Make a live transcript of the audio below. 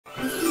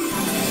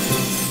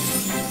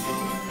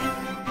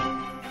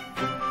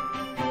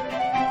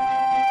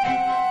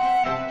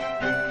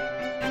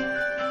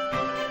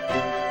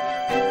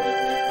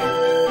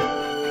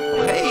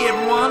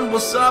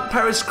what's up?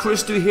 Paris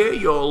Christo here,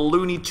 your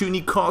Looney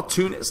Toony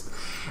cartoonist,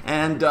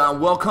 and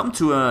welcome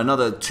to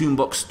another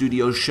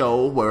Toonboxstudio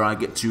show where I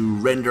get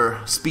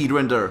to speed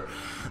render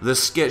the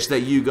sketch that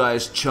you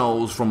guys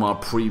chose from our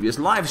previous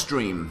live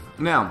stream.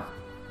 Now,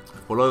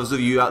 for those of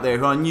you out there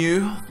who are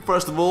new,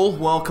 first of all,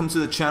 welcome to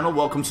the channel,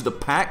 welcome to the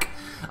pack.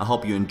 I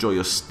hope you enjoy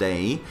your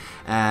stay.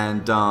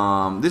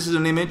 And this is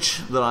an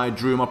image that I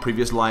drew in my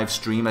previous live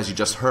stream, as you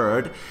just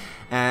heard.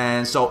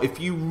 And so if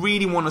you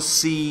really want to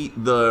see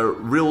the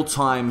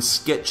real-time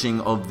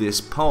sketching of this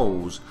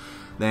pose,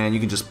 then you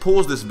can just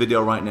pause this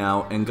video right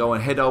now and go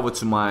and head over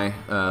to my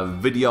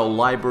video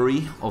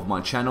library of my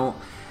channel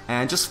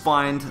and just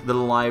find the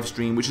live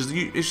stream, which is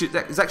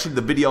it's actually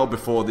the video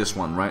before this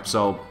one, right?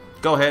 So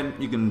go ahead,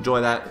 you can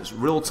enjoy that. It's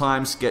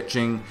real-time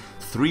sketching,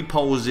 3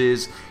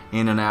 poses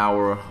in an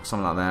hour,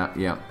 something like that.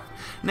 Yeah.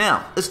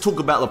 Now let's talk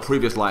about the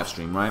previous live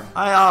stream, right?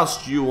 I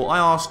asked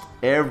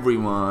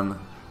everyone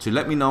to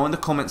let me know in the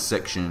comments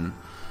section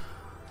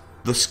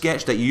the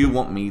sketch that you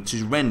want me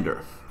to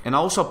render, and I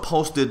also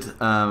posted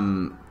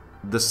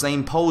the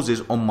same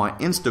poses on my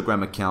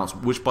Instagram accounts,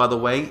 which, by the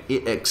way,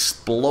 it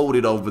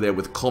exploded over there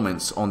with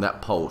comments on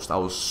that post. I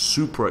was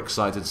super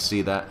excited to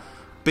see that.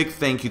 Big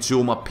thank you to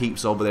all my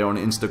peeps over there on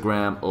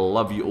Instagram.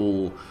 Love you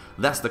all.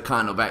 That's the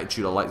kind of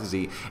attitude I like to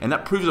see, and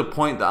that proves a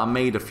point that I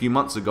made a few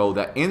months ago,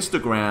 that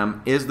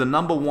Instagram is the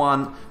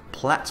 #1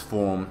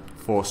 platform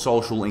for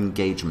social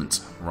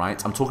engagement,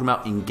 right? I'm talking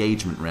about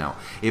engagement now.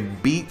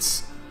 It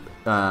beats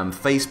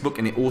Facebook,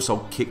 and it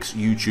also kicks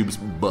YouTube's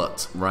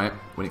butt, right?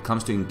 When it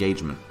comes to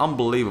engagement.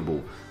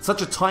 Unbelievable.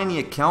 Such a tiny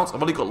account.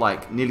 I've only got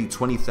like nearly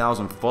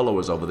 20,000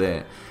 followers over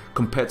there.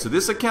 Compared to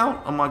this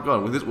account, oh my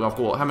god, with this, I've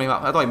got how many?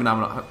 I don't even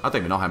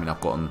know how many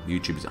I've got on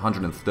YouTube. Is it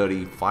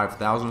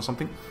 135,000 or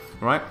something,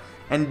 right?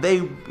 And they,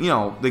 you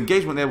know, the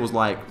engagement there was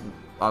like,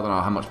 I don't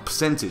know how much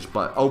percentage,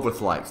 but over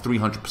like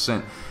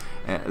 300%.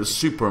 It was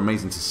super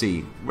amazing to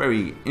see.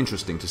 Very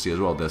interesting to see as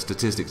well. The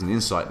statistics and the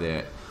insight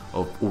there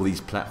of all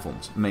these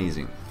platforms.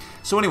 Amazing.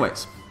 So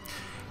anyways,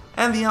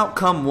 and the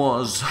outcome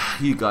was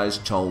you guys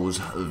chose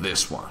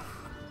this one.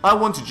 I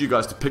wanted you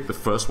guys to pick the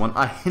first one.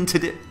 I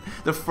hinted it.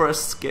 The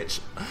first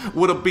sketch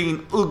would have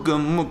been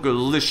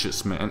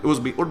ooga-moogalicious, man. It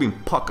would have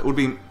been puck. It would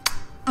have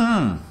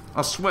been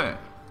I swear.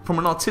 From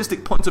an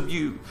artistic point of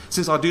view,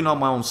 since I do know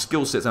my own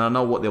skill sets and I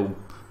know what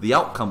the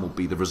outcome will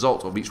be, the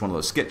result of each one of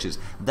those sketches,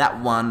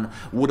 that one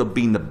would have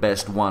been the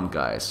best one,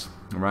 guys.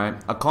 Right?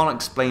 I can't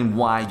explain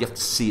why. You have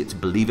to see it to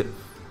believe it.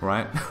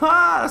 Right?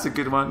 That's a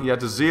good one. You have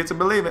to see it to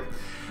believe it.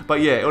 But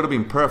yeah, it would have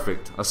been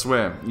perfect. I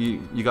swear.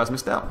 You guys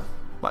missed out.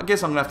 But I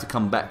guess I'm gonna have to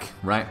come back,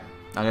 right?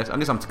 I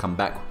guess I'm to come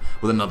back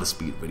with another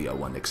speed video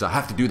one day, because I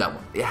have to do that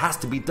one. It has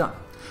to be done.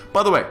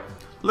 By the way,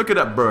 look at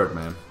that bird,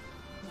 man.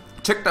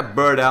 Check that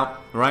bird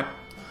out, right?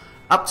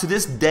 Up to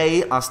this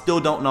day, I still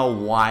don't know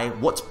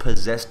what's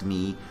possessed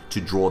me to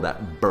draw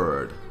that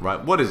bird,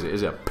 right? What is it?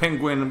 Is it a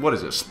penguin? What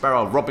is it?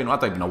 Sparrow, robin? I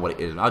don't even know what it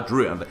is. I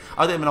drew it.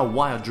 I don't even know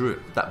why I drew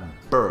it.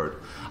 That bird.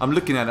 I'm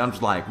looking at it, I'm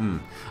just like, I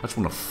just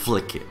want to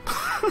flick it.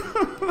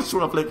 I just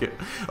want to flick it.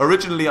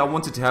 Originally, I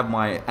wanted to have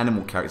my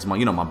animal characters,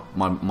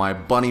 my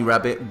bunny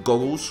rabbit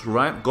goggles,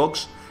 right?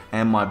 Gogs,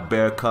 and my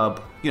bear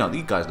cub.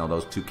 You guys know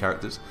those 2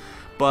 characters.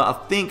 But I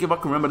think if I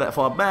can remember that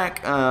far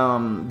back,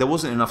 there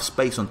wasn't enough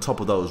space on top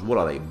of those. What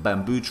are they?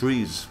 Bamboo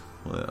trees?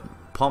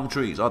 Palm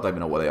trees? I don't even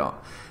know what they are.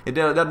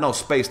 There had no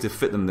space to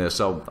fit them there,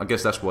 so I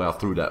guess that's why I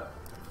threw that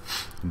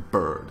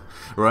bird.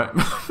 Right?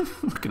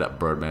 Look at that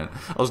bird, man.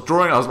 I was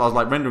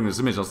like rendering this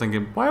image. I was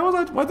thinking, why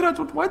did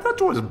I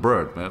draw this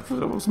bird, man?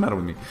 What's the matter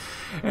with me?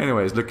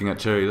 Anyways, looking at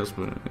Cherry, that's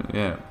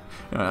yeah.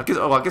 I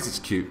guess it's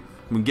cute.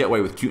 We can get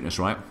away with cuteness,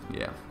 right?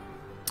 Yeah.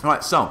 All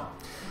right, so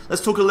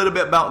let's talk a little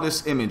bit about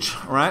this image,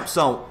 alright?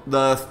 So,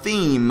 the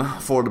theme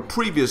for the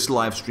previous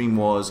live stream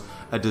was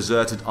a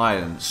deserted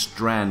island,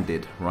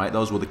 stranded, right?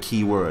 Those were the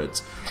key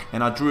words.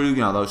 And I drew,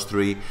 those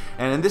 3.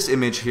 And in this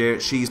image here,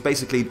 she's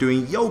basically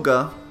doing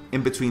yoga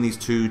in between these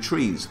 2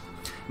 trees.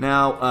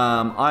 Now,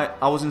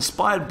 I was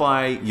inspired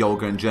by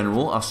yoga in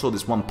general. I saw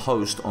this one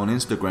post on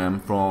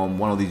Instagram from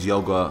one of these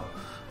yoga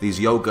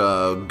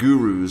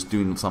gurus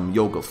doing some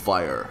yoga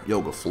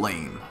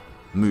flame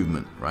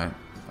movement, right?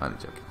 I'm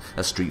joking.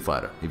 That's Street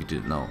Fighter, if you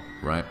didn't know,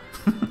 right?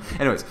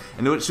 Anyways,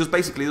 and there was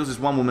this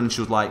one woman,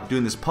 she was like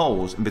doing this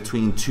pose in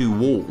between 2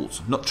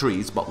 walls, not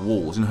trees, but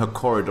walls, in her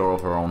corridor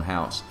of her own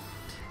house.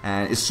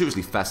 And it's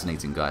seriously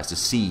fascinating, guys, to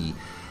see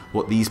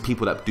what these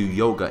people that do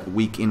yoga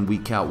week in,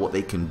 week out, what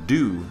they can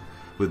do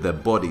with their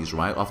bodies,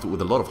 right?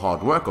 With a lot of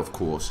hard work, of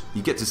course.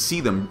 You get to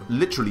see them,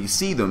 literally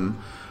see them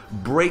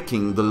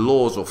breaking the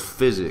laws of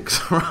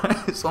physics, right?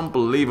 It's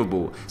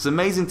unbelievable. It's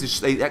amazing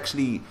they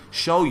actually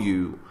show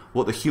you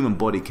what the human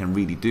body can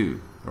really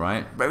do,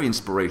 right? Very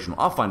inspirational.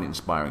 I find it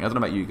inspiring. I don't know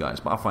about you guys,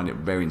 but I find it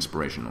very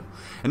inspirational.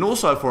 And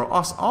also for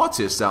us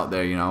artists out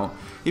there,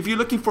 if you're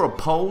looking for a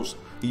pose,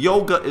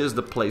 yoga is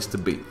the place to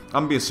be.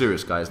 I'm being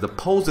serious, guys. The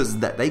poses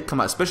that they come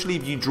out, especially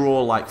if you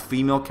draw like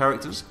female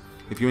characters,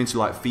 if you're into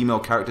like female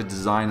character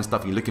design and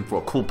stuff, you're looking for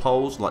a cool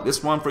pose, like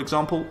this one, for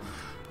example,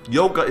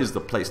 Yoga is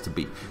the place to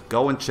be.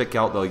 Go and check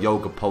out the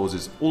yoga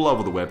poses all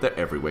over the web. They're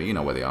everywhere. You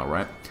know where they are,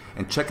 right?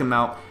 And check them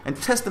out and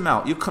test them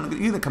out. You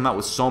can come out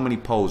with so many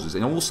poses,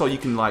 and also you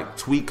can like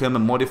tweak them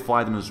and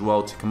modify them as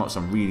well to come up with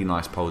some really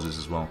nice poses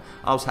as well.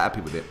 I was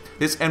happy with it.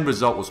 This end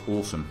result was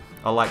awesome.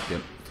 I liked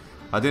it.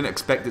 I didn't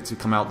expect it to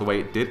come out the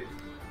way it did,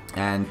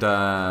 and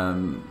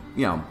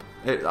you know,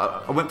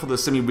 I went for the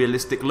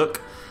semi-realistic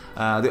look.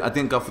 I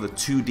didn't go for the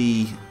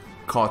 2D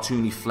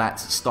cartoony flat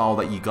style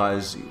that you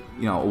guys,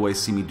 you know, always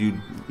see me do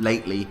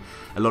lately.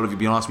 A lot of you have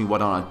been asking me why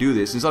don't I do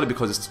this. It's only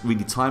because it's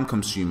really time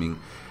consuming,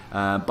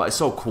 but it's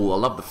so cool. I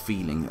love the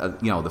feeling,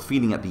 you know, the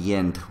feeling at the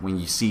end when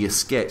you see a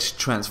sketch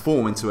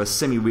transform into a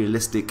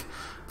semi-realistic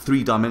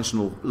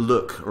 3-dimensional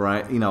look,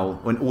 right? You know,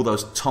 when all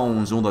those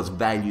tones, all those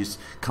values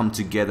come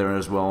together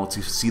as well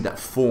to see that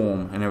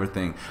form and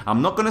everything.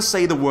 I'm not gonna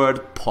say the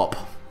word pop,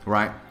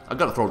 right? I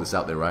gotta throw this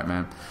out there, right,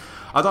 man?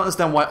 I don't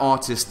understand why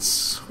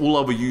artists all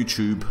over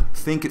YouTube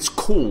think it's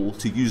cool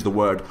to use the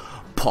word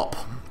pop,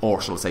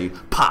 or shall I say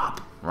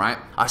pop, right?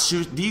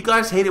 Do you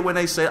guys hate it when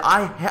they say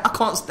I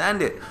can't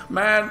stand it,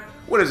 man?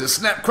 What is it?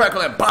 Snap,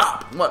 crackle, and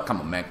pop? What?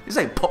 Come on, man. This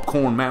ain't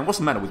popcorn, man. What's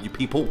the matter with you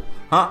people?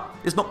 Huh?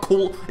 It's not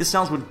cool. It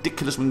sounds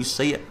ridiculous when you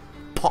say it.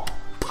 Pop,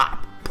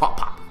 pop, pop,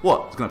 pop.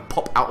 What? It's gonna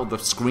pop out of the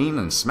screen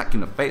and smack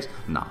you in the face?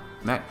 Nah,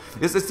 man.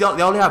 They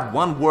only have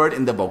one word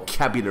in their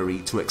vocabulary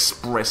to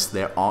express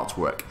their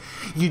artwork.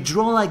 You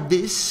draw like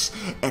this,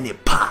 and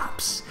it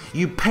pops.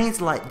 You paint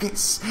like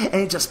this, and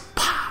it just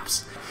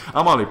pops.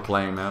 I'm only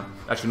playing now.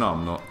 Actually, no,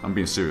 I'm not. I'm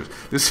being serious.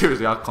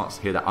 Seriously, I can't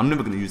hear that. I'm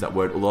never going to use that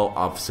word, although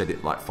I've said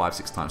it like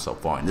 5-6 times so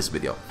far in this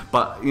video.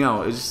 But, you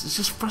know, it's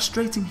just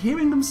frustrating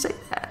hearing them say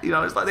that. You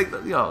know, it's like,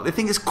 they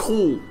think it's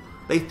cool.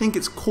 They think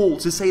it's cool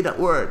to say that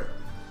word.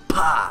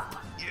 Pop.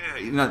 Yeah,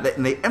 you know,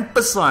 and they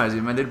emphasize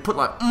it, man. They put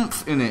like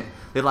oomph in it.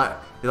 They're like,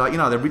 you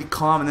know, they're really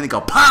calm, and then they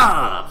go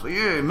pop.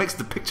 Yeah, it makes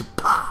the picture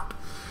pop.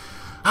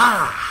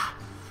 I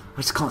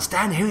just can't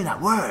stand hearing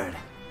that word.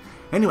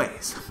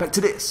 Anyways, back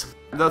to this.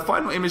 The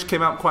final image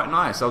came out quite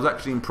nice. I was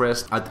actually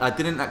impressed. I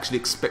didn't actually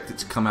expect it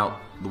to come out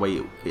the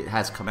way it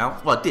has come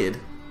out. Well, it did,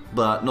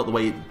 but not the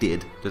way it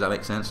did. Does that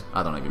make sense?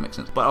 I don't know if it makes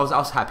sense. But I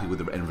was happy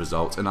with the end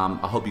result, and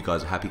I hope you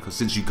guys are happy, because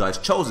since you guys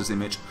chose this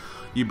image,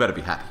 you better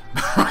be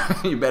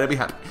happy. You better be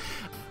happy.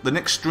 The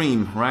next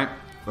stream, right?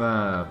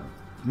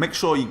 Make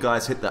sure you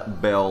guys hit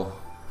that bell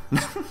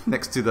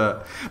next to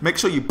the, make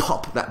sure you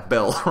pop that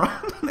bell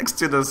right next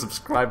to the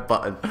subscribe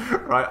button,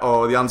 right,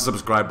 or the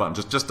unsubscribe button.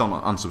 Just don't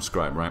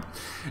unsubscribe, right?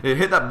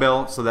 Hit that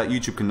bell so that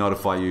YouTube can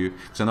notify you,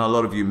 because I know a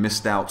lot of you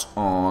missed out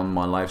on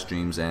my live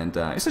streams, and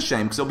it's a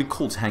shame, because it'll be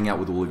cool to hang out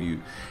with all of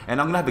you. And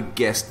I'm gonna have a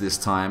guest this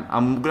time.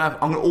 I'm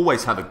gonna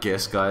always have a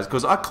guest, guys,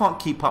 because I can't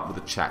keep up with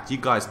the chat. You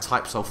guys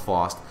type so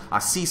fast. I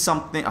see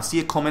something, I see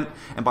a comment,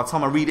 and by the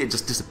time I read it, it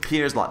just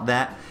disappears like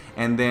that.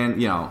 And then,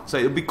 you know, so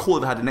it would be cool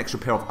if I had an extra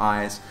pair of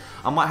eyes.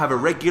 I might have a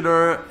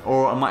regular,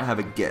 or I might have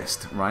a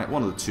guest, right?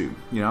 One of the two,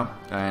 you know?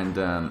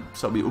 And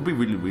so it would be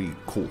really, really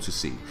cool to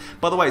see.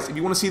 By the way, if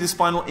you want to see this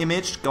final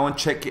image, go and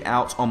check it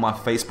out on my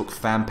Facebook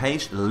fan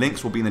page. The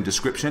links will be in the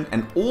description.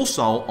 And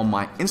also on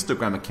my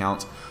Instagram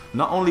account.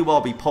 Not only will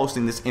I be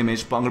posting this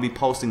image, but I'm going to be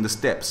posting the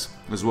steps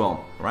as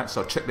well, right?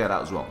 So check that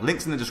out as well.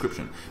 Links in the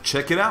description.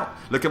 Check it out.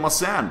 Look at my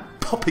sand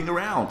popping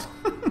around.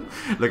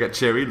 Look at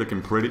Cherry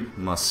looking pretty.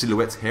 My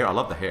silhouette hair. I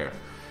love the hair.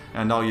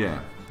 And oh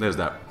yeah, there's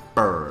that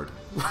bird.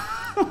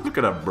 Look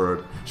at that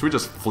bird. Should we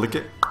just flick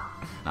it?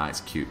 Nah,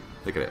 it's cute.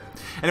 Look at it.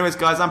 Anyways,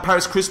 guys, I'm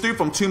Paris Christou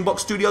from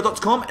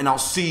Toonboxstudio.com, and I'll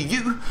see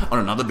you on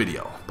another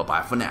video.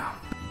 Bye-bye for now.